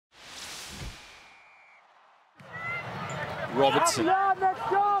Robertson.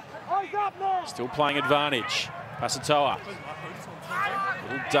 Still playing advantage. Pasatoa.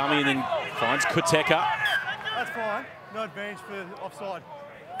 Little dummy and then finds Koteka. That's fine. No advantage for offside.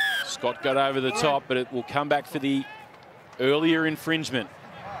 Scott got over the top, but it will come back for the earlier infringement.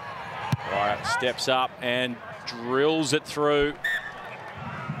 Right, steps up and drills it through.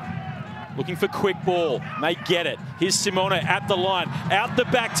 Looking for quick ball. May get it. Here's Simone at the line. Out the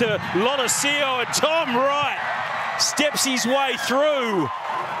back to Lodocio, and Tom Wright steps his way through.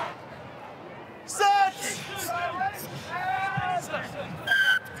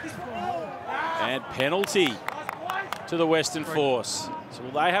 And penalty to the Western Force. So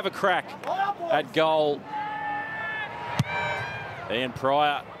will they have a crack at goal? Ian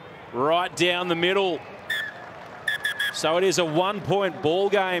Pryor right down the middle. So it is a one-point ball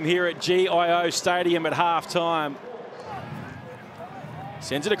game here at GIO Stadium at half-time.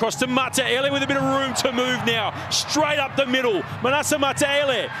 Sends it across to Mataele with a bit of room to move now. Straight up the middle. Manasa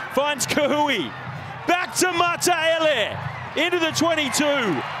Mataele finds Kahui. Back to Mataele. Into the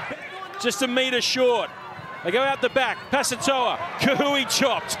 22. Just a metre short. They go out the back. Pasatoa. Kahui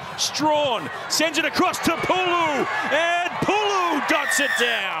chopped. Strawn sends it across to Pulu. And Pulu dots it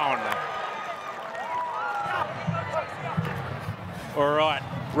down. All right,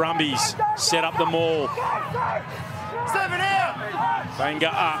 Brumbies set up the maul. 7 out.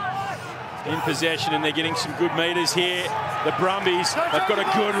 Banga up in possession, and they're getting some good meters here. The Brumbies, they've got a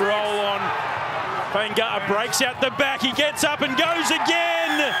good roll on. Banga breaks out the back. He gets up and goes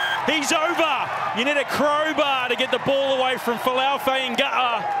again. He's over. You need a crowbar to get the ball away from Falau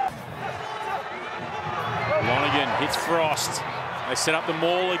Fainga'a. Lonergan hits Frost. They set up the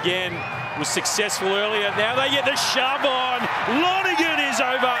maul again. Was successful earlier. Now they get the shove on. Lonergan is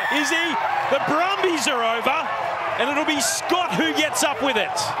over. Is he? The Brumbies are over. And it'll be Scott who gets up with it.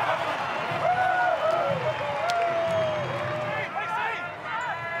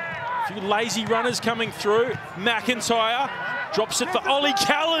 A few lazy runners coming through. McIntyre drops it for Ollie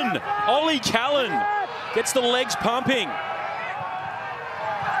Callan. Ollie Callan gets the legs pumping.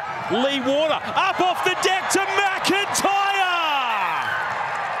 Lee Warner up off the deck to McIntyre.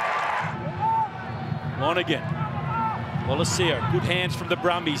 Lonergan. Lodocio, good hands from the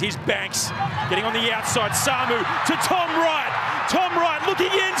Brumbies. Here's Banks getting on the outside. Samu to Tom Wright. Tom Wright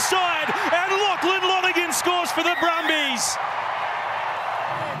looking inside, and Lachlan Lonergan scores for the Brumbies.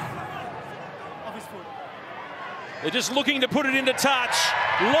 They're just looking to put it into touch.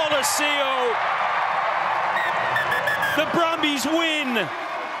 Lodocio. The Brumbies win.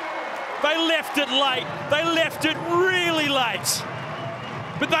 They left it late. They left it really late.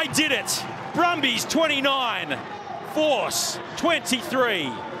 But they did it. Brumbies 29, Force 23.